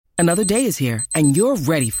Another day is here, and you're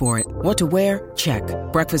ready for it. What to wear? Check.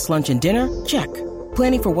 Breakfast, lunch, and dinner? Check.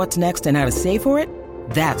 Planning for what's next and how to save for it?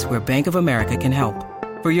 That's where Bank of America can help.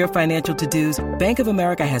 For your financial to-dos, Bank of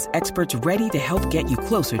America has experts ready to help get you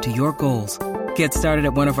closer to your goals. Get started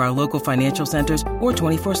at one of our local financial centers or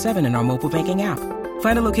 24/7 in our mobile banking app.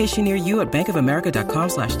 Find a location near you at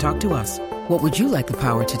bankofamerica.com/talktous. What would you like the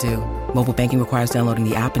power to do? Mobile banking requires downloading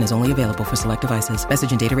the app and is only available for select devices.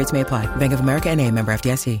 Message and data rates may apply. Bank of America N.A., member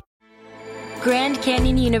FDIC. Grand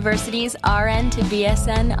Canyon University's RN to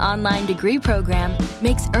BSN online degree program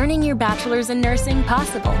makes earning your bachelor's in nursing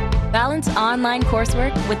possible. Balance online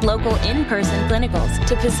coursework with local in-person clinicals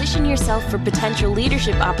to position yourself for potential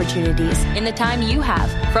leadership opportunities in the time you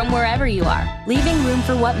have from wherever you are, leaving room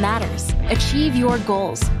for what matters. Achieve your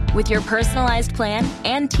goals with your personalized plan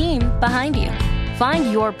and team behind you.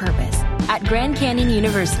 Find your purpose at Grand Canyon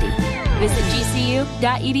University. Visit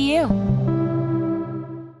gcu.edu.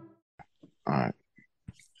 All right.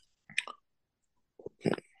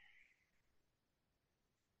 Okay.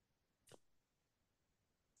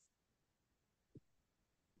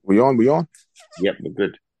 We on? Yep, we're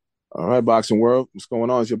good. All right, Boxing World. What's going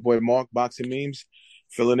on? It's your boy Mark, Boxing Memes,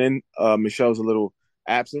 filling in. Michelle's a little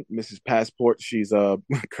absent. Mrs. Passport, she's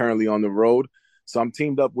currently on the road. So I'm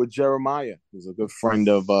teamed up with Jeremiah, who's a good friend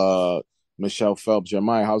of Michelle Phelps.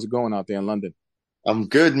 Jeremiah, how's it going out there in London? I'm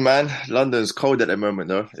good, man. London's cold at the moment,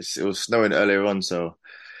 though. It was snowing earlier on, so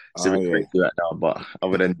it's a bit crazy right now. But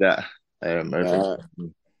other than that,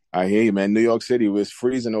 I hear you, man. New York City was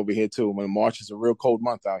freezing over here too. When March is a real cold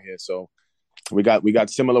month out here, so we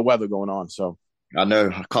got similar weather going on. So I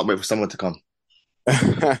know. I can't wait for someone to come.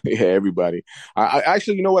 Yeah, everybody. I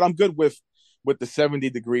actually, you know what? I'm good with the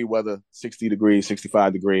 70-degree weather, 60-degree,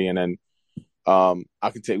 65-degree, and then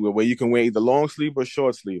I can take where you can wear either long sleeve or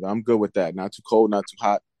short sleeve. I'm good with that. Not too cold, not too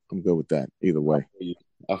hot. I'm good with that either way.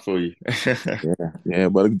 I feel you. Yeah.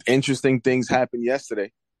 But interesting things happened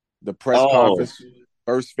yesterday. The press conference,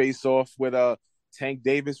 first face-off with Tank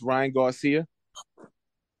Davis, Ryan Garcia.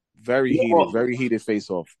 Very heated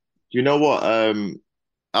face-off. You know what? I'm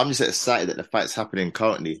just excited that the fight's happening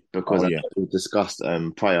currently because we discussed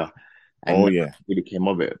prior. And really came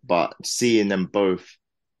of it. But seeing them both,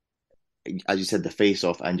 as you said, the face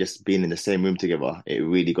off and just being in the same room together, it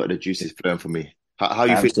really got the juices flowing for me. How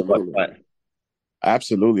you feel about that?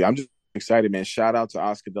 Absolutely. I'm just excited, man. Shout out to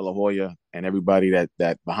Oscar De La Hoya and everybody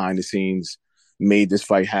that behind the scenes made this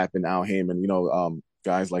fight happen. Al Heyman,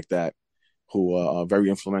 guys like that who are very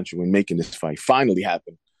influential in making this fight finally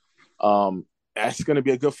happen. That's going to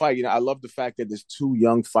be a good fight. I love the fact that there's two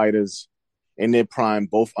young fighters in their prime,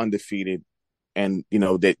 both undefeated, and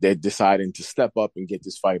they're deciding to step up and get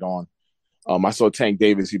this fight on. I saw Tank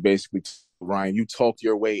Davis. He basically told Ryan, "You talked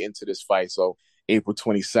your way into this fight, so April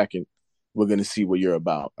 22nd, we're going to see what you're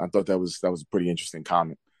about." I thought that was a pretty interesting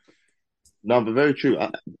comment. No, but very true.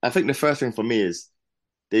 I think the first thing for me is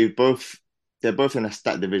they're both in a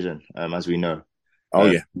stacked division, as we know.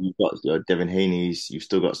 You've got Devin Haney's. You've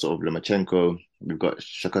still got sort of Lomachenko. We've got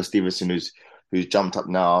Shakur Stevenson, who's jumped up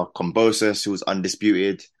now. Kombosas, who's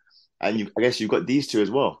undisputed. And I guess you've got these two as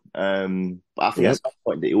well. But I think at some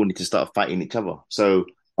point they all need to start fighting each other. So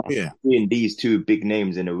seeing these two big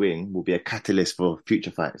names in the ring will be a catalyst for future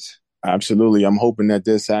fights. Absolutely. I'm hoping that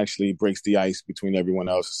this actually breaks the ice between everyone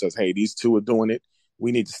else and says, hey, these two are doing it.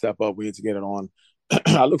 We need to step up. We need to get it on.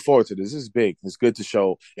 I look forward to this. This is big. It's good to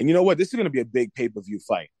show. And you know what? This is going to be a big pay-per-view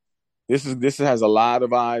fight. This has a lot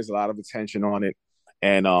of eyes, a lot of attention on it.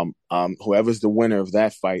 And whoever's the winner of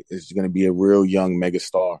that fight is going to be a real young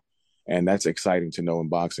megastar. And that's exciting to know in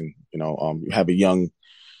boxing. You have a young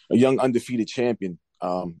undefeated champion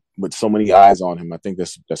with so many eyes on him. I think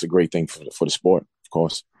that's a great thing for the sport, of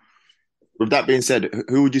course. With that being said,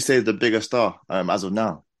 who would you say is the bigger star as of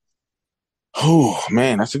now? Oh,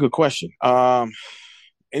 man, that's a good question.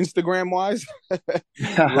 Instagram-wise,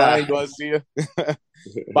 Ryan Garcia.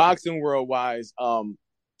 Boxing world-wise,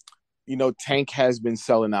 Tank has been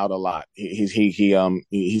selling out a lot.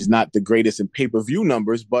 He's not the greatest in pay-per-view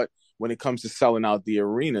numbers, but when it comes to selling out the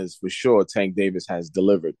arenas, for sure, Tank Davis has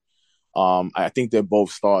delivered. I think they're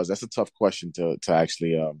both stars. That's a tough question to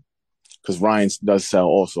actually, because Ryan does sell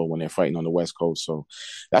also when they're fighting on the West Coast. So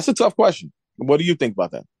that's a tough question. What do you think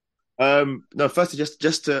about that? No, firstly,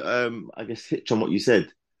 just to I guess hitch on what you said.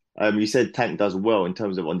 You said Tank does well in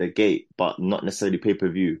terms of on the gate, but not necessarily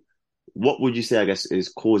pay-per-view. What would you say, I guess,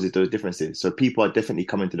 causes those differences? So people are definitely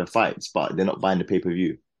coming to the fights, but they're not buying the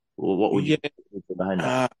pay-per-view. Well, what would you say behind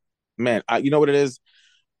that? Man, you know what it is?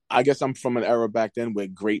 I guess I'm from an era back then where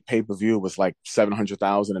great pay-per-view was like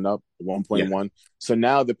 700,000 and up, 1.1. So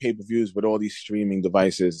now the pay-per-views with all these streaming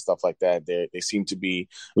devices and stuff like that, they seem to be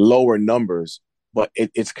lower numbers, but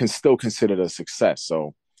it's still considered a success.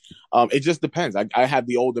 So it just depends. I have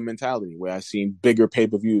the older mentality where I've seen bigger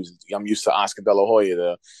pay-per-views. I'm used to Oscar De La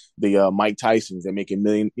Hoya, the Mike Tysons. They're making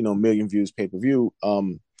million views pay-per-view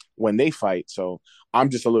when they fight. So I'm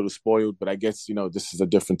just a little spoiled, but I guess, this is a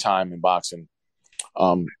different time in boxing.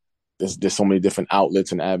 There's so many different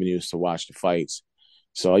outlets and avenues to watch the fights.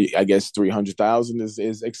 So I guess 300,000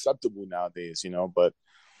 is acceptable nowadays, but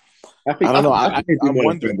I don't know. I'm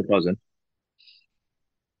wondering.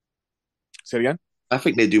 Say it again? I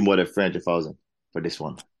think they do more than 300,000 for this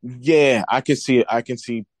one. Yeah, I can see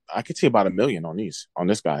about 1 million on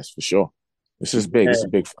this guy's for sure. This is big. It's a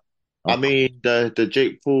big fight. I mean, the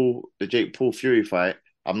Jake Paul Fury fight,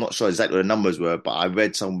 I'm not sure exactly what the numbers were, but I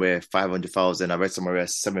read somewhere 500,000. I read somewhere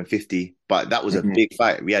 750. But that was a big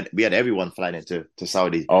fight. We had everyone flying into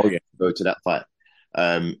Saudi. Oh yeah, to go to that fight.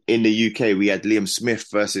 In the UK, we had Liam Smith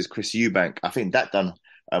versus Chris Eubank. I think that done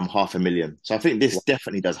 500,000. So I think this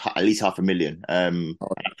definitely does at least 500,000. I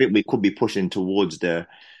think we could be pushing towards the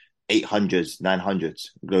 800s, 900s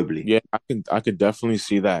globally. Yeah, I could definitely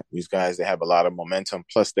see that. These guys, they have a lot of momentum.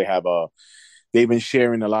 Plus, they've been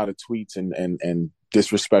sharing a lot of tweets and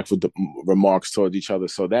disrespectful remarks towards each other.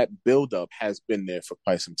 So that buildup has been there for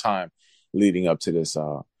quite some time, leading up to this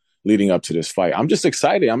fight. I'm just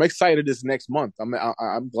excited. I'm excited this next month.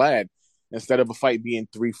 I'm glad instead of a fight being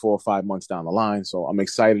 3, 4, 5 months down the line. So I'm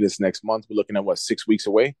excited this next month. We're looking at 6 weeks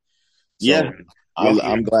away. So yeah,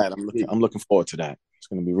 I'm glad. I'm looking forward to that. It's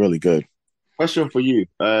going to be really good. Question for you.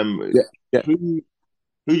 Yeah. Who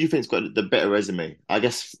do you think's got the better resume? I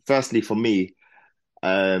guess firstly for me,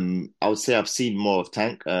 I would say I've seen more of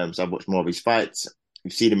Tank. So I've watched more of his fights.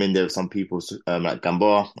 We've seen him in there with some people like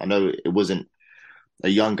Gamboa. I know it wasn't a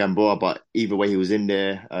young Gamboa, but either way he was in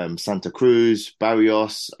there. Santa Cruz,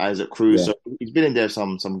 Barrios, Isaac Cruz. Yeah. So he's been in there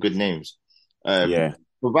some good names. Yeah.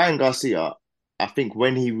 For Ryan Garcia, I think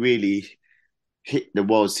when he really hit the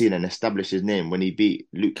world scene and established his name, when he beat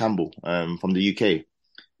Luke Campbell from the UK.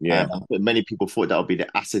 Yeah. Many people thought that would be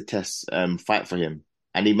the acid test fight for him.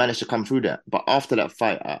 And he managed to come through that. But after that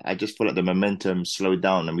fight, I just felt like the momentum slowed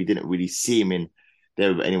down and we didn't really see him in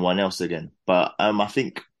there with anyone else again. But I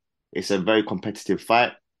think it's a very competitive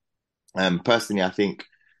fight. Personally, I think,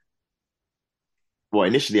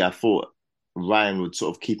 initially I thought Ryan would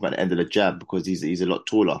sort of keep him at the end of the jab because he's a lot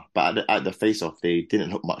taller. But at the face-off, they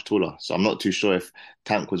didn't look much taller. So I'm not too sure if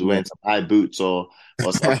Tank was wearing some high boots or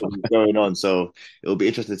something going on. So it'll be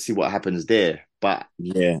interesting to see what happens there. But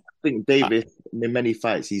yeah, I think Davis, in many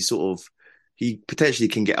fights, he potentially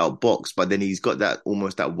can get outboxed, but then he's got that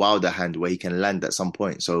Wilder hand where he can land at some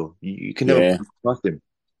point. So you can never trust him.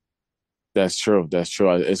 That's true.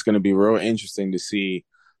 It's going to be real interesting to see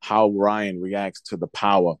how Ryan reacts to the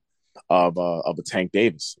power of a Tank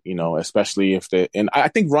Davis, especially and I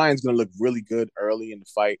think Ryan's going to look really good early in the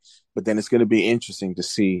fight, but then it's going to be interesting to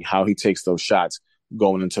see how he takes those shots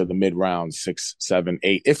going into the mid round 6, 7,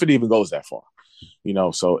 8, if it even goes that far,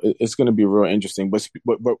 so it's going to be real interesting. But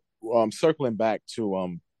circling back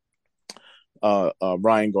to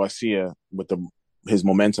Ryan Garcia with his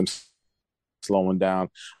momentum slowing down,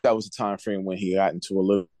 that was a time frame when he got into a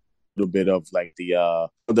little bit of like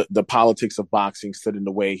the politics of boxing stood in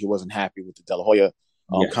the way. He wasn't happy with the De La Hoya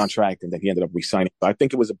contract, and then he ended up resigning. So I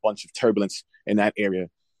think it was a bunch of turbulence in that area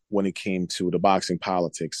when it came to the boxing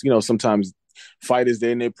politics. Sometimes fighters,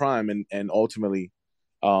 they're in their prime and ultimately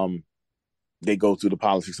they go through the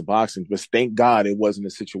politics of boxing. But thank God it wasn't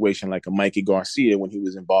a situation like a Mikey Garcia when he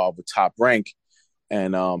was involved with Top Rank.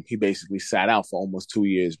 And he basically sat out for almost 2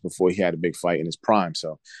 years before he had a big fight in his prime.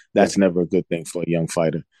 So that's never a good thing for a young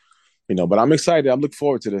fighter. But I'm excited. I'm looking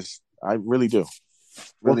forward to this. I really do.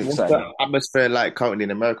 Really excited. What's the atmosphere like currently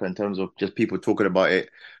in America in terms of just people talking about it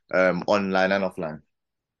online and offline?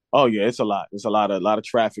 Oh yeah, it's a lot. There's a lot of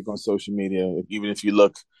traffic on social media. Even if you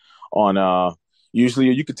look on,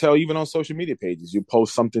 usually you could tell even on social media pages, you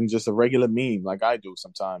post something just a regular meme like I do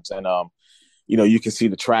sometimes, and you can see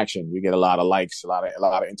the traction. You get a lot of likes, a lot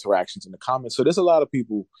of interactions in the comments. So there's a lot of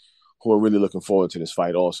people who are really looking forward to this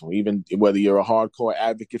fight also, even whether you're a hardcore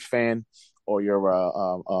advocate fan or you're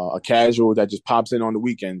a casual that just pops in on the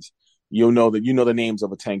weekends, you know the names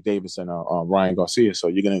of a Tank Davis and Ryan Garcia. So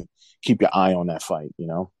you're going to keep your eye on that fight,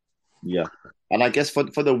 Yeah. And I guess for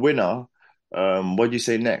the winner, what do you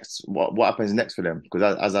say next? What happens next for them?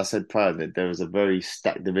 Because as I said prior, that there is a very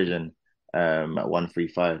stacked division at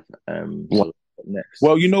 135. So next.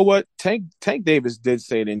 Well, you know what? Tank Davis did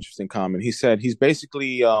say an interesting comment. He said he's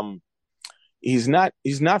basically he's not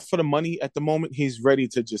for the money at the moment. He's ready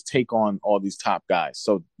to just take on all these top guys.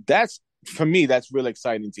 So that's for me, that's really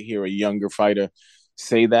exciting to hear a younger fighter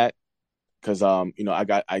say that. Because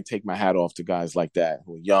I take my hat off to guys like that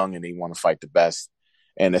who are young and they want to fight the best.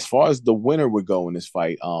 And as far as the winner would go in this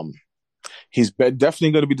fight, he's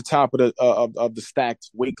definitely going to be the top of the stacked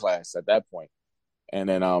weight class at that point. And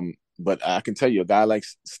then, but I can tell you, a guy like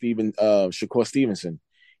Shakur Stevenson,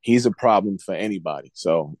 he's a problem for anybody.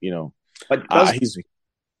 So But he's.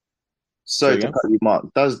 Sorry to cut you,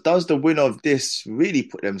 Mark. Does the winner of this really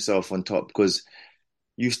put themselves on top? Because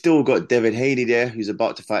you still got Devin Haney there, who's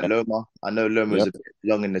about to fight Loma. I know Loma's a bit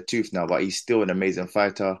long in the tooth now, but he's still an amazing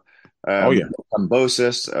fighter.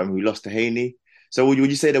 Kambosos, who lost to Haney. So would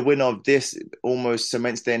you say the winner of this almost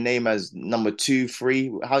cements their name as number 2,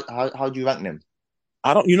 3? How do you rank them?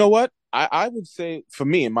 I don't. You know what? I would say, for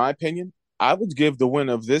me, in my opinion, I would give the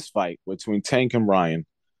winner of this fight between Tank and Ryan.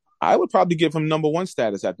 I would probably give him number 1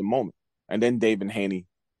 status at the moment, and then Devin Haney.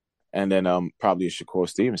 And then probably a Shakur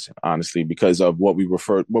Stevenson, honestly, because of what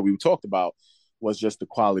we talked about was just the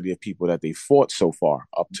quality of people that they fought so far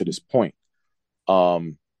up to this point. Now,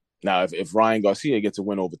 if Ryan Garcia gets a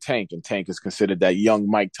win over Tank, and Tank is considered that young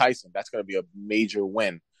Mike Tyson, that's going to be a major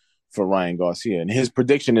win for Ryan Garcia. And his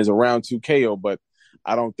prediction is around 2 KO, but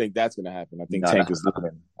I don't think that's going to happen. I think Tank is.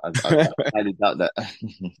 I highly doubt that.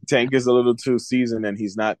 Tank is a little too seasoned, and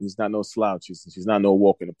he's not no slouch. He's not no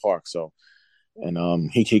walk in the park. So. And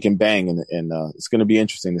he can bang, and it's going to be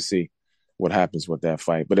interesting to see what happens with that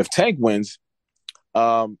fight. But if Tank wins,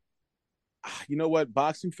 you know what?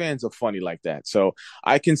 Boxing fans are funny like that. So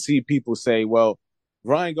I can see people say, well,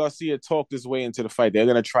 Ryan Garcia talked his way into the fight. They're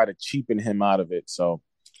going to try to cheapen him out of it. So,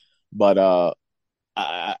 but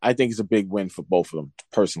I think it's a big win for both of them,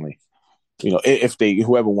 personally. If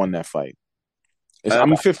whoever won that fight.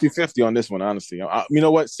 I'm 50-50 on this one, honestly. You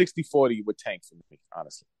know what? 60-40 with Tank for me,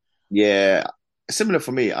 honestly. Yeah. Similar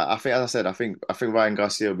for me. I think, as I said, I think Ryan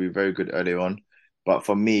Garcia will be very good early on, but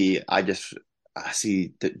for me, I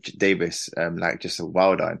see Davis like just a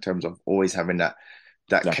wilder in terms of always having that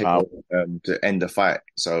power to end the fight.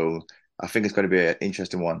 So I think it's going to be an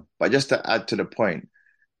interesting one. But just to add to the point,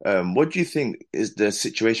 what do you think is the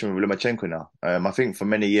situation with Lomachenko now? I think for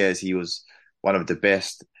many years he was one of the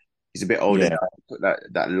best. He's a bit older now.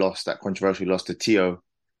 That controversial loss to Tio.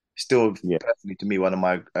 Still, personally, to me, one of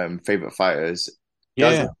my favorite fighters.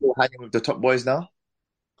 Does he still hanging with the top boys now?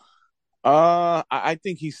 I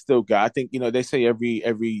think he's still got. I think they say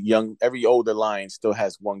every older lion still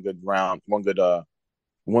has one good round, one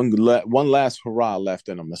last hurrah left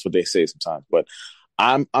in him. That's what they say sometimes. But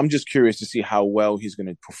I'm just curious to see how well he's going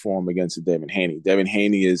to perform against Devin Haney. Devin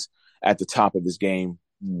Haney is at the top of his game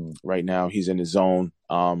right now. He's in his zone.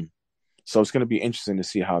 So it's going to be interesting to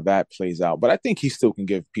see how that plays out. But I think he still can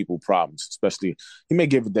give people problems, especially he may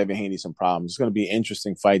give Devin Haney some problems. It's going to be an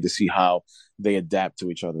interesting fight to see how they adapt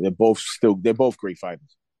to each other. They're both great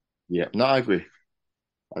fighters. Yeah, no, I agree.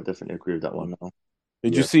 I definitely agree with that one.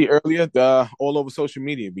 Did you see earlier all over social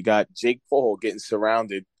media, we got Jake Paul getting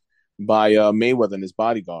surrounded by Mayweather and his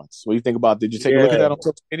bodyguards. What do you think about? Did you take a look at that on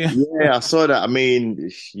social media? Yeah, I saw that. I mean,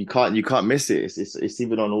 you can't miss it. It's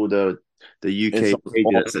even on all the UK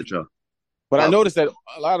pages, etc. But I noticed that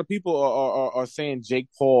a lot of people are saying Jake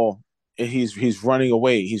Paul, he's running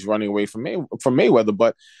away. He's running away from Mayweather.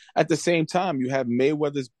 But at the same time, you have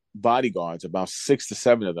Mayweather's bodyguards, about 6 to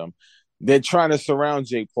 7 of them. They're trying to surround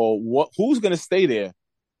Jake Paul. Who's going to stay there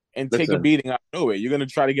and take a beating out of nowhere? You're going to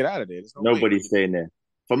try to get out of there. Nobody's staying there.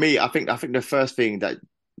 For me, I think the first thing that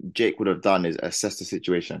Jake would have done is assess the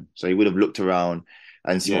situation. So he would have looked around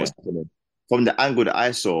and seen what's happening. From the angle that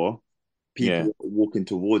I saw, people were walking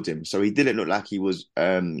towards him. So he didn't look like he was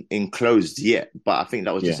enclosed yet. But I think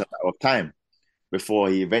that was just a matter of time before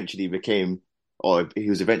he eventually he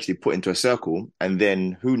was eventually put into a circle. And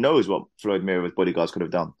then who knows what Floyd Mayweather's bodyguards could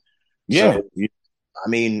have done. Yeah. So, I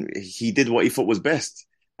mean, he did what he thought was best.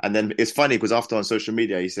 And then it's funny because after on social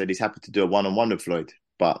media, he said he's happy to do a one-on-one with Floyd.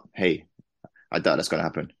 But hey, I doubt that's going to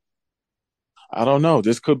happen. I don't know.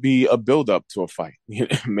 This could be a build-up to a fight.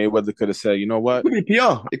 Mayweather could have said, you know what?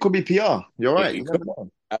 It could be PR. You're right.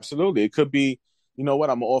 Absolutely. It could be, you know what?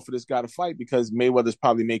 I'm going to offer this guy to fight because Mayweather's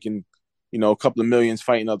probably making, a couple of millions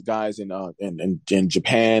fighting other guys in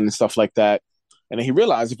Japan and stuff like that. And then he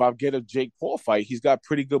realized if I get a Jake Paul fight, he's got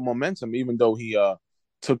pretty good momentum, even though he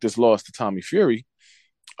took this loss to Tommy Fury.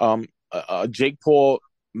 Jake Paul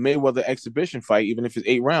Mayweather exhibition fight, even if it's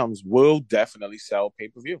 8 rounds, will definitely sell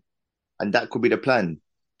pay-per-view. And that could be the plan.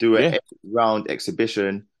 Do an 8-round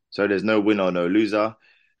exhibition, so there's no winner or no loser.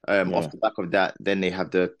 Off the back of that, then they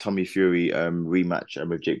have the Tommy Fury rematch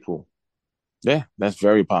with Jake Paul. Yeah, that's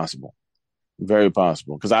very possible. Very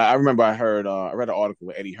possible. Because I remember I read an article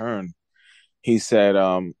with Eddie Hearn. He said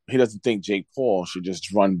he doesn't think Jake Paul should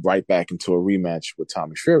just run right back into a rematch with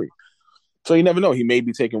Tommy Fury. So you never know. He may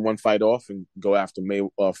be taking one fight off and go after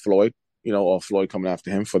Floyd, or Floyd coming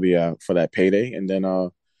after him for that payday, and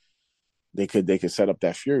then they could set up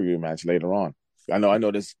that Fury rematch later on. I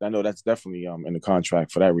know that's definitely in the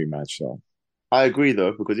contract for that rematch. So I agree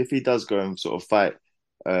though, because if he does go and sort of fight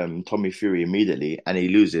Tommy Fury immediately and he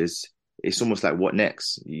loses, it's almost like what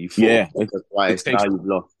next? You fought twice, now you've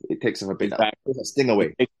lost. It takes a bit a sting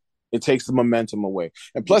away. It takes the momentum away.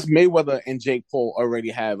 And plus Mayweather and Jake Paul already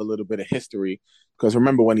have a little bit of history. Because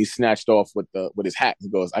remember when he snatched off with his hat, he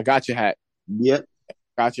goes, "I got your hat." Yep.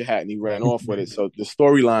 Got your hat, and he ran off with it. So the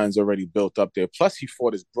storyline's already built up there. Plus he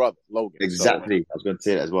fought his brother, Logan. Exactly. I was going to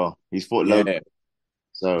say that as well. He's fought Logan.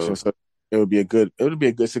 So it's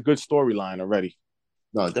a good storyline already.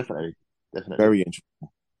 No, definitely. Very interesting.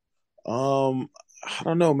 I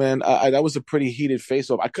don't know, man. That was a pretty heated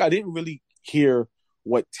face-off. I didn't really hear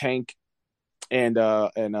what Tank and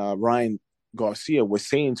Ryan Garcia were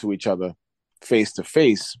saying to each other face to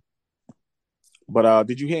face. But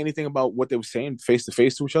did you hear anything about what they were saying face to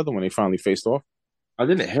face to each other when they finally faced off? I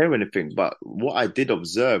didn't hear anything, but what I did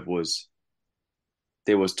observe was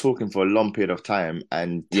they was talking for a long period of time,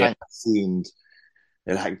 and Tank seemed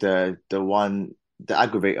like the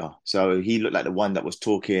aggravator. So he looked like the one that was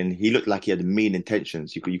talking. He looked like he had mean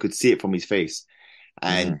intentions. You could see it from his face.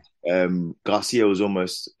 And Garcia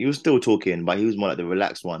was he was still talking, but he was more like the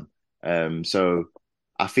relaxed one. So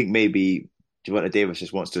I think maybe Gervonta Davis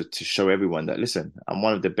just wants to show everyone that, listen, I'm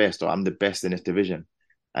one of the best, or I'm the best in this division.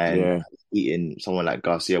 And beating someone like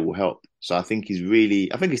Garcia will help. So I think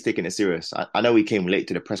he's taking it serious. I know he came late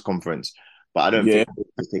to the press conference, but I don't think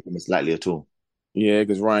he's taking this lightly at all. Yeah,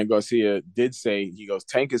 because Ryan Garcia did say, he goes,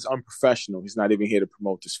 Tank is unprofessional. He's not even here to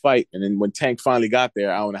promote this fight. And then when Tank finally got there,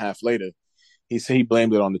 an hour and a half later, he said he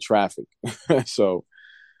blamed it on the traffic. So,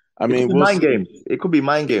 I mean, games. It could be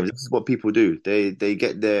mind games. This is what people do. They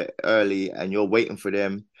get there early and you're waiting for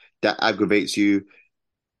them. That aggravates you.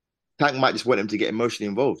 Tank might just want him to get emotionally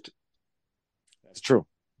involved. That's true.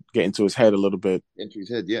 Get into his head a little bit. Into his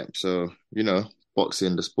head, yeah. So,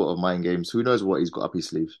 boxing, the sport of mind games. Who knows what he's got up his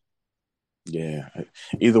sleeve? Yeah.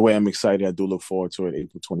 Either way, I'm excited. I do look forward to it.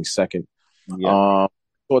 April 22nd. Yeah.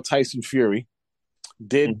 So Tyson Fury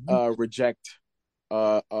did reject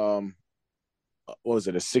what was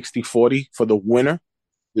it, a 60-40 for the winner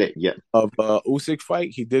of Usyk fight.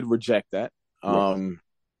 He did reject that. And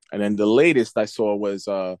then the latest I saw was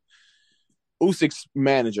Usyk's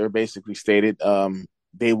manager basically stated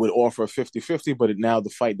they would offer a 50-50, but now the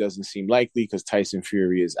fight doesn't seem likely because Tyson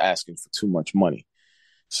Fury is asking for too much money.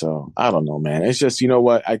 So I don't know, man. It's just, you know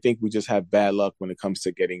what? I think we just have bad luck when it comes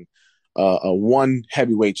to getting a one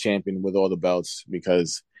heavyweight champion with all the belts,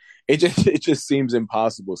 because it just seems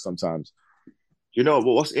impossible sometimes. You know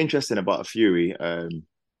what's interesting about Fury?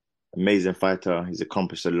 Amazing fighter. He's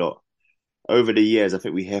accomplished a lot. Over the years, I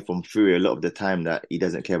think we hear from Fury a lot of the time that he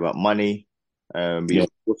doesn't care about money. We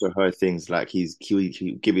also heard things like he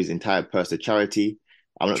give his entire purse to charity.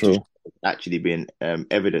 I'm not sure if it's actually been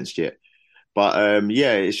evidenced yet. But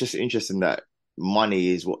it's just interesting that money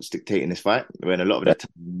is what's dictating this fight, when a lot of the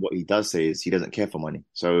time what he does say is he doesn't care for money.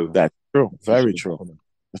 So that's true. Very true.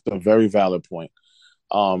 That's a very valid point.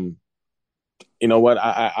 You know what?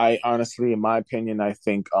 I honestly, in my opinion, I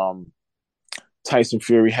think Tyson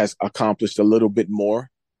Fury has accomplished a little bit more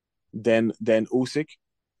than Usyk.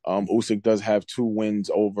 Usyk does have 2 wins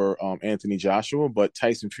over Anthony Joshua, but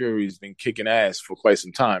Tyson Fury has been kicking ass for quite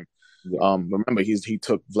some time. Yeah. Remember, he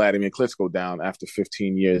took Vladimir Klitschko down after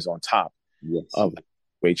 15 years on top. Yes.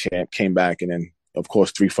 Weight champ, came back, and then of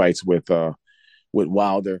course 3 fights with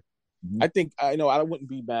Wilder. I think I wouldn't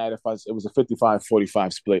be mad if it was a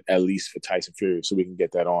 55-45 split at least for Tyson Fury, so we can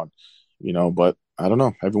get that on. But I don't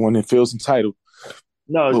know. Everyone feels entitled.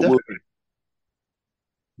 No, definitely.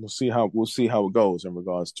 We'll see how it goes in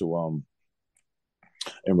regards to how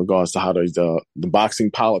the boxing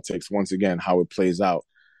politics, once again, how it plays out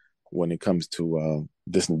when it comes to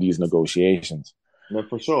these negotiations. No,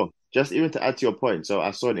 for sure. Just even to add to your point, so I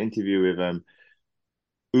saw an interview with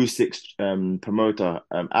Usyk's promoter,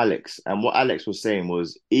 Alex, and what Alex was saying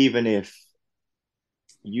was, even if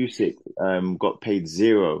Usyk got paid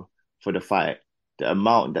 0 for the fight, the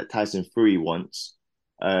amount that Tyson Fury wants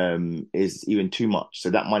is even too much.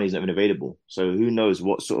 So that money is not even available. So who knows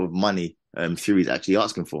what sort of money Fury's actually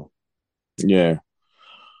asking for? Yeah.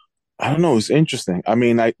 I don't know. It's interesting. I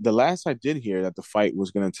mean, the last I did hear that the fight was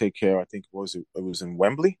going to take care, I think it was in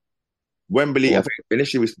Wembley. I think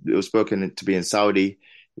initially it was spoken to be in Saudi.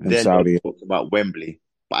 Then Saudi talked about Wembley.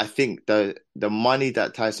 But I think the money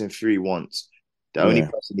that Tyson Fury wants, the only Yeah.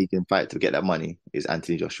 person he can fight to get that money is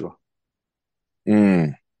Anthony Joshua.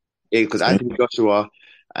 Mm. Yeah, because Anthony Joshua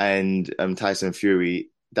and Tyson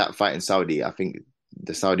Fury, that fight in Saudi, I think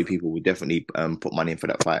the Saudi people would definitely put money in for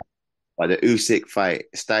that fight. But the Usyk fight,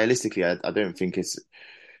 stylistically, I don't think it's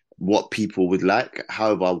what people would like.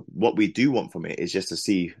 However, what we do want from it is just to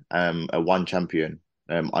see a one champion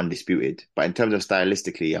undisputed. But in terms of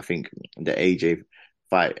stylistically, I think the AJ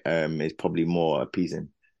fight is probably more appealing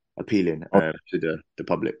to the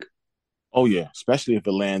public. Oh yeah, especially if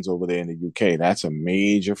it lands over there in the UK. That's a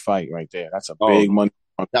major fight right there. That's a Oh, big money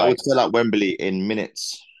that fight. would sell out Wembley in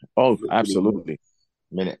minutes. Oh, absolutely.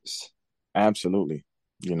 Minutes. Absolutely.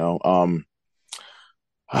 You know,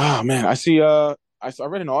 man, I see I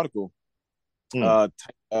read an article.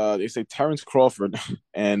 They say Terrence Crawford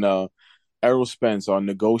and Errol Spence are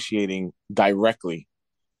negotiating directly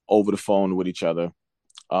over the phone with each other,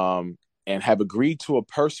 and have agreed to a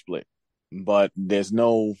purse split, but there's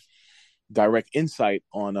no direct insight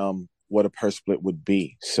on what a purse split would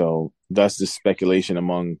be. So that's the speculation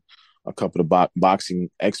among a couple of boxing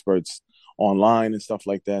experts online and stuff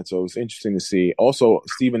like that. So it's interesting to see. Also,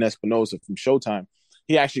 Steven Espinosa from Showtime,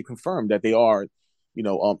 he actually confirmed that they are,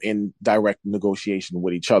 in direct negotiation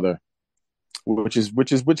with each other,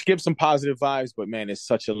 which gives some positive vibes. But man, it's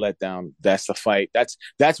such a letdown. That's the fight.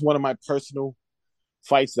 That's one of my personal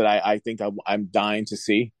fights that I think I'm dying to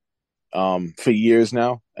see for years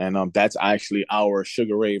now, and that's actually our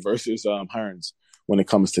Sugar Ray versus Hearns when it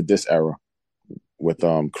comes to this era with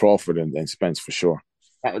Crawford and Spence for sure.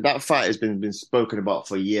 That fight has been spoken about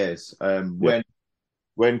for years.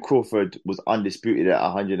 When Crawford was undisputed at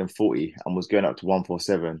 140 and was going up to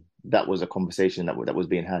 147, that was a conversation that was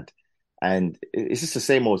being had. And it's just the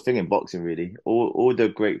same old thing in boxing, really. All the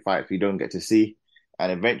great fights we don't get to see,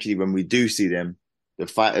 and eventually when we do see them, the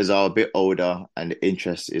fighters are a bit older and the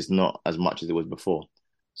interest is not as much as it was before.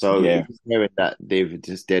 So hearing that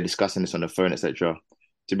they're discussing this on the phone, etc.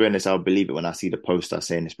 To be honest, I'll believe it when I see the poster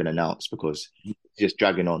saying it's been announced, because it's just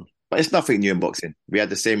dragging on. But it's nothing new in boxing. We had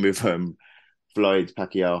the same with Floyd,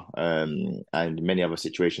 Pacquiao, and many other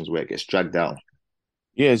situations where it gets dragged out.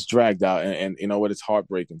 Yeah, it's dragged out, and you know what? It's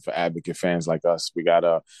heartbreaking for advocate fans like us. We got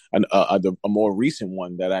a more recent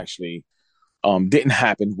one that actually didn't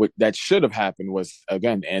happen. What that should have happened was,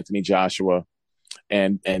 again, Anthony Joshua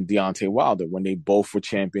and Deontay Wilder, when they both were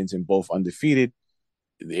champions and both undefeated.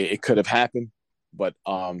 It could have happened, but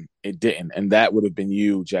it didn't, and that would have been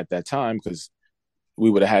huge at that time because we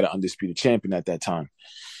would have had an undisputed champion at that time.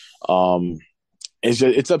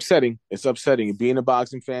 It's upsetting. It's upsetting. Being a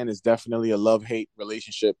boxing fan is definitely a love-hate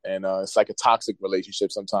relationship, and it's like a toxic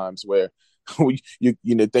relationship sometimes where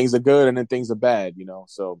things are good and then things are bad.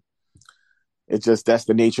 So it's just that's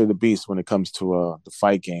the nature of the beast when it comes to the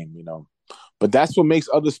fight game. But that's what makes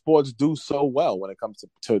other sports do so well when it comes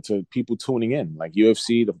to people tuning in. Like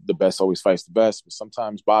UFC, the best always fights the best, but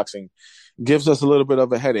sometimes boxing gives us a little bit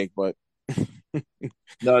of a headache. But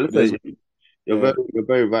no, listen, you're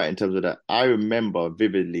very right in terms of that. I remember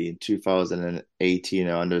vividly in 2018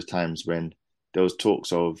 around those times when there was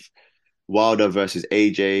talks of Wilder versus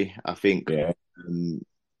AJ. I think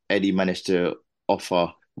Eddie managed to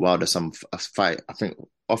offer Wilder a fight. I think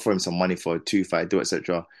offer him some money for a 2-fight deal,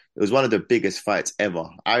 etc. It was one of the biggest fights ever.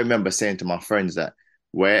 I remember saying to my friends that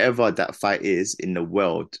wherever that fight is in the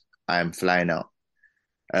world, I am flying out.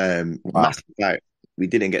 Massive fight. We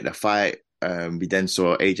didn't get the fight. We then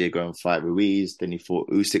saw AJ go and fight Ruiz. Then he fought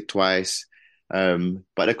Usyk twice. But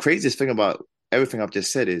the craziest thing about everything I've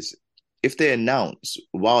just said is if they announce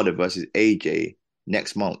Wilder versus AJ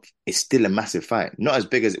next month, it's still a massive fight. Not as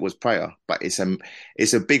big as it was prior, but it's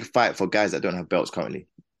a big fight for guys that don't have belts currently.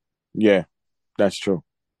 Yeah, that's true.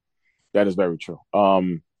 That is very true.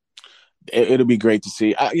 It'll be great to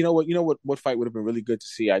see. You know what fight would have been really good to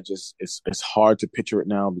see? It's hard to picture it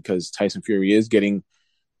now because Tyson Fury is getting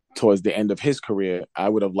towards the end of his career. I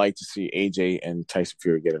would have liked to see AJ and Tyson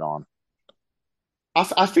Fury get it on.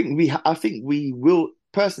 I think we will.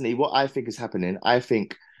 Personally, what I think is happening, I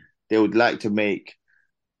think they would like to make.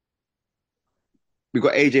 We've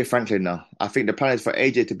got AJ Franklin now. I think the plan is for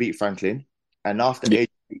AJ to beat Franklin, and after AJ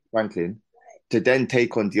beat Franklin, to then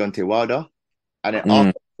take on Deontay Wilder, and then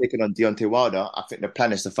after taking on Deontay Wilder, I think the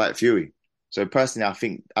plan is to fight Fury. So personally, I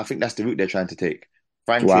think that's the route they're trying to take.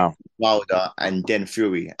 Franklin, Wilder, and then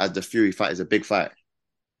Fury, as the Fury fight is a big fight.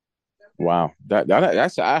 Wow,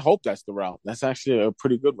 that's. I hope that's the route. That's actually a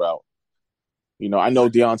pretty good route. I know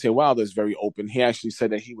Deontay Wilder is very open. He actually said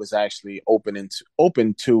that he was actually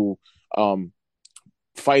open to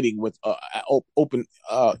fighting with open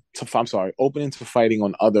into fighting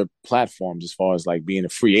on other platforms as far as like being a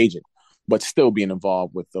free agent, but still being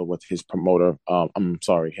involved with his promoter.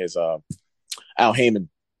 His Al Heyman.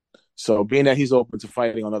 So being that he's open to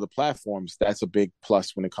fighting on other platforms, that's a big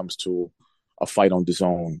plus when it comes to a fight on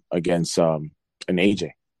DAZN against an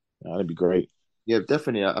AJ. That'd be great. Yeah,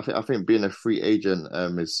 definitely. I think being a free agent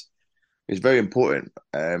is very important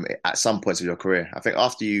at some points of your career. I think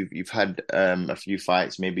after you've had a few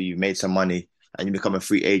fights, maybe you've made some money and you become a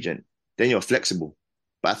free agent, then you're flexible.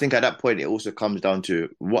 But I think at that point, it also comes down to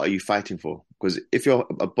what are you fighting for? Because if you're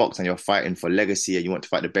a boxer and you're fighting for legacy and you want to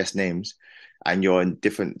fight the best names and you're on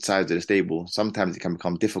different sides of the stable, sometimes it can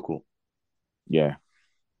become difficult. Yeah,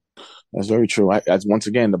 that's very true. As once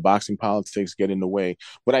again, the boxing politics get in the way.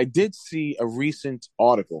 But I did see a recent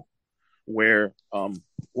article where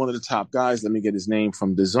one of the top guys, let me get his name,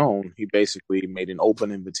 from DAZN, he basically made an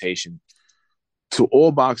open invitation to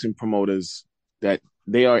all boxing promoters that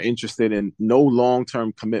they are interested in no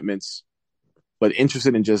long-term commitments, but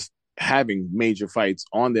interested in just having major fights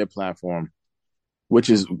on their platform, which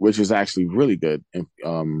is actually really good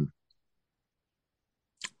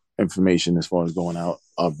information as far as going out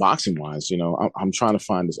boxing wise. You know, I'm trying to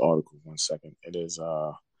find this article. 1 second. It is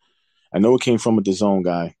I know it came from a DAZN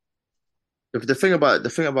guy. The thing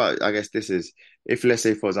about I guess this is, if let's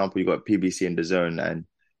say for example you got PBC and DAZN and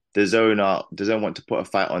DAZN want to put a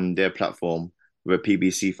fight on their platform with a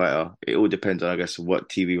PBC fighter, it all depends on I guess what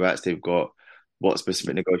TV rights they've got, what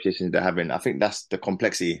specific negotiations they're having. I think that's the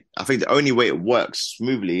complexity. I think the only way it works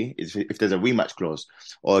smoothly is if there's a rematch clause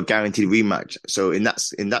or a guaranteed rematch. So in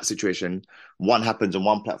that situation, one happens on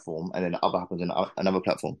one platform and then the other happens on another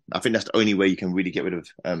platform. I think that's the only way you can really get rid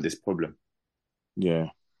of this problem. Yeah.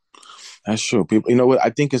 That's true. People, you know what? I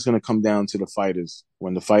think it's going to come down to the fighters.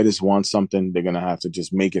 When the fighters want something, they're going to have to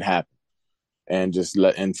just make it happen and just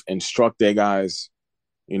instruct their guys.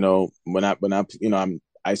 You know,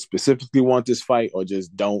 I specifically want this fight, or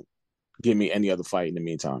just don't give me any other fight in the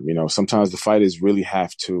meantime. You know, sometimes the fighters really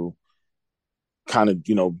have to kind of,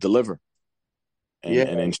 deliver.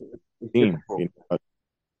 It's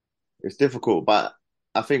difficult, but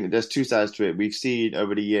I think there's two sides to it. We've seen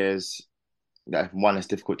over the years that one, it's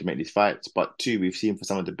difficult to make these fights, but two, we've seen for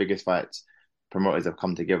some of the biggest fights, promoters have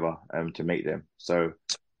come together to make them. So,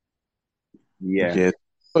 yeah.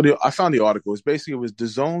 So I found the article. It was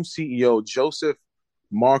DAZN CEO Joseph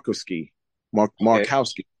Markowski,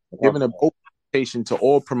 giving an open invitation to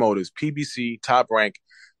all promoters, PBC, Top Rank,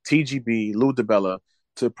 TGB, Lou DiBella,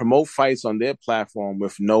 to promote fights on their platform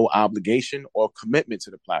with no obligation or commitment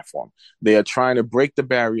to the platform. They are trying to break the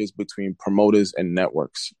barriers between promoters and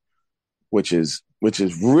networks, which is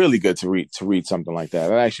really good to read something like that.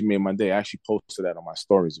 That actually made my day. I actually posted that on my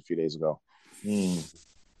stories a few days ago.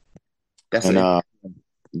 That's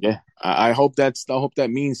it. I hope that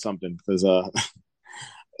means something, because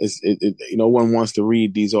no one wants to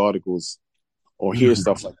read these articles or hear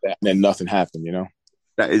stuff like that and then nothing happened.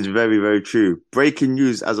 That is very, very true. Breaking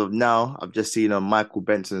news as of now, I've just seen on Michael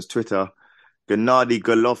Benson's Twitter, Gennady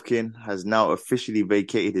Golovkin has now officially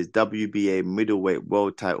vacated his WBA middleweight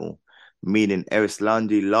world title, meaning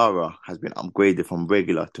Erislandy Lara has been upgraded from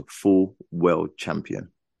regular to full world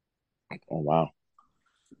champion. Oh, wow.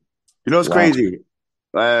 You know what's crazy?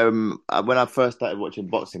 When I first started watching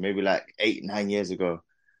boxing, maybe like 8-9 years ago,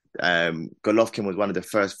 Golovkin was one of the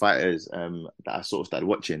first fighters that I sort of started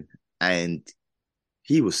watching, and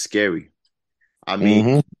he was scary. I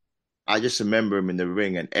mean, I just remember him in the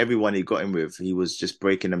ring, and everyone he got in with, he was just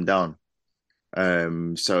breaking them down.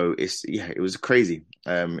 So it was crazy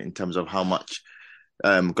in terms of how much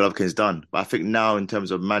Golovkin's done. But I think now in terms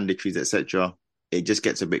of mandatories, etc., it just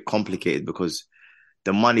gets a bit complicated because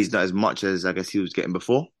the money's not as much as I guess he was getting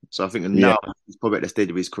before. So I think now he's probably at the stage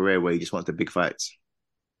of his career where he just wants the big fights.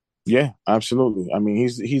 Yeah, absolutely. I mean,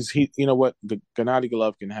 he's you know what, Gennady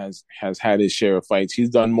Golovkin has had his share of fights. He's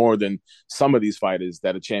done more than some of these fighters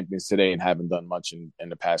that are champions today and haven't done much in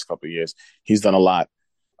the past couple of years. He's done a lot.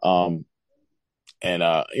 If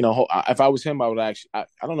I was him, I would actually, I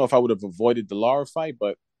don't know if I would have avoided the Lara fight,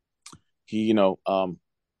 but he,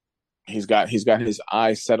 he's got his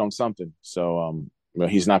eyes set on something. So,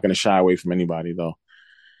 he's not going to shy away from anybody though.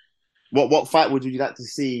 What fight would you like to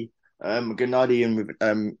see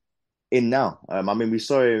Gennady in now? I mean, we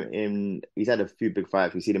saw him he's had a few big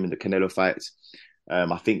fights. We've seen him in the Canelo fights.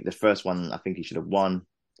 I think the first one, I think he should have won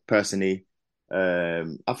personally. I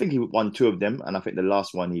think he won 2 of them, and I think the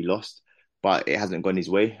last one he lost, but it hasn't gone his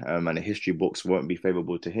way. And the history books won't be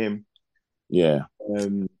favorable to him. Yeah.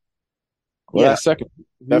 That second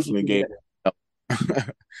definitely gave.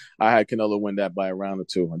 I had Canelo win that by a round or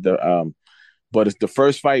 2. But it's the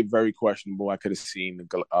first fight, very questionable. I could have seen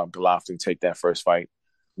Golovkin take that first fight.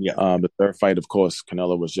 Yeah. The third fight, of course,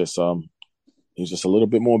 Canelo was just he was just a little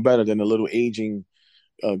bit more better than a little aging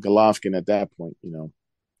Golovkin at that point.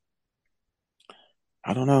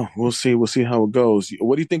 I don't know. We'll see. We'll see how it goes.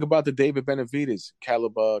 What do you think about the David Benavidez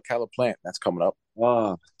Caleb Plant that's coming up?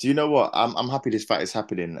 Do you know what? I'm happy this fight is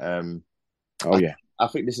happening. I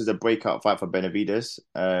think this is a breakout fight for Benavidez.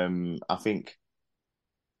 I think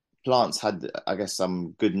Plant's had, I guess,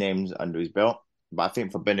 some good names under his belt, but I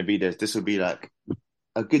think for Benavidez, this will be like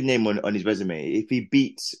a good name on his resume. If he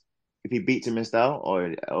beats him in style,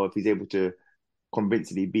 or if he's able to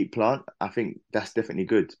convincingly beat Plant, I think that's definitely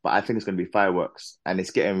good. But I think it's going to be fireworks, and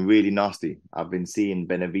it's getting really nasty. I've been seeing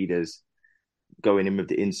Benavidez going in with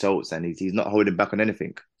the insults, and he's not holding back on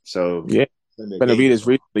anything. So yeah. Benavidez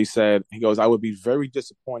recently said, he goes, I would be very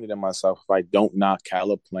disappointed in myself if I don't knock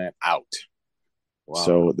Caleb Plant out. Wow.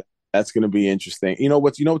 So that's going to be interesting. You know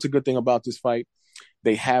what's a good thing about this fight?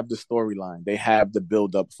 They have the storyline. They have the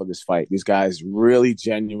build-up for this fight. These guys really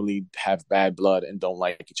genuinely have bad blood and don't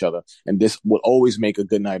like each other. And this will always make a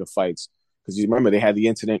good night of fights. Because you remember, they had the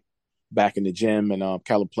incident back in the gym, and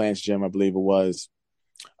Caleb Plant's gym, I believe it was,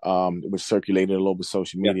 which circulated all over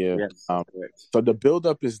social media. Yeah, so the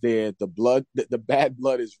buildup is there. The blood, the bad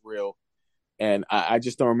blood is real. And I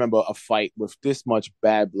just don't remember a fight with this much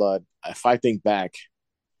bad blood. If I think back,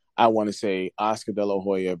 I want to say Oscar De La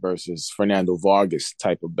Hoya versus Fernando Vargas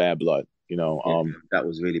type of bad blood. That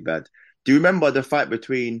was really bad. Do you remember the fight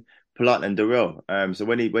between Plant and Dirrell? So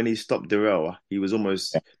when he stopped Dirrell, he was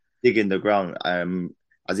almost digging the ground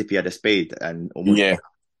as if he had a spade, and almost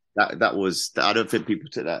that was. I don't think people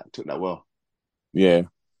took that well. Yeah,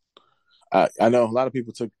 I know a lot of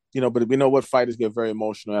people took, but we know what fighters get very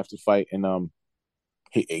emotional after fight, and I'm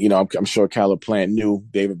sure Caleb Plant knew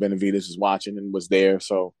David Benavidez was watching and was there,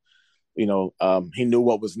 so he knew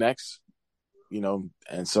what was next,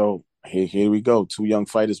 and so here we go, 2 young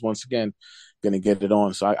fighters once again going to get it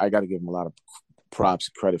on. So I got to give him a lot of props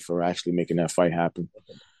and credit for actually making that fight happen.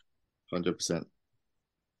 100%.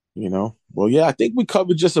 Well, yeah, I think we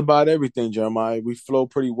covered just about everything, Jeremiah. We flow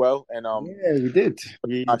pretty well, and yeah, we did.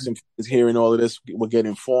 Hearing all of this, we'll get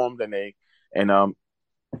informed,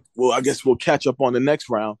 well, I guess we'll catch up on the next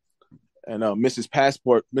round. And Mrs.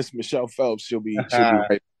 Passport, Miss Michelle Phelps, she'll be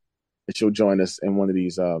right. She'll join us in one of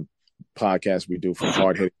these podcasts we do for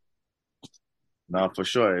Hard Hit. No, for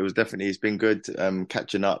sure. It's been good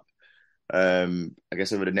catching up. I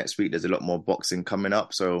guess over the next week, there's a lot more boxing coming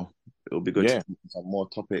up, so it'll be good to see some more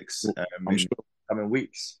topics in coming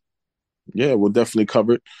weeks. Yeah, we'll definitely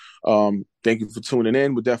cover it. Thank you for tuning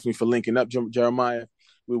in. We're definitely for linking up, Jeremiah.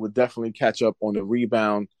 We will definitely catch up on the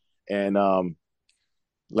rebound. And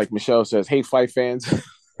like Michelle says, hey, fight fans.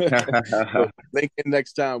 Link in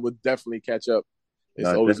next time. We'll definitely catch up. It's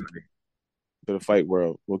always definitely to the fight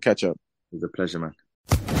world. We'll catch up. It was a pleasure, man.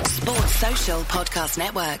 Sports Social Podcast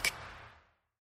Network.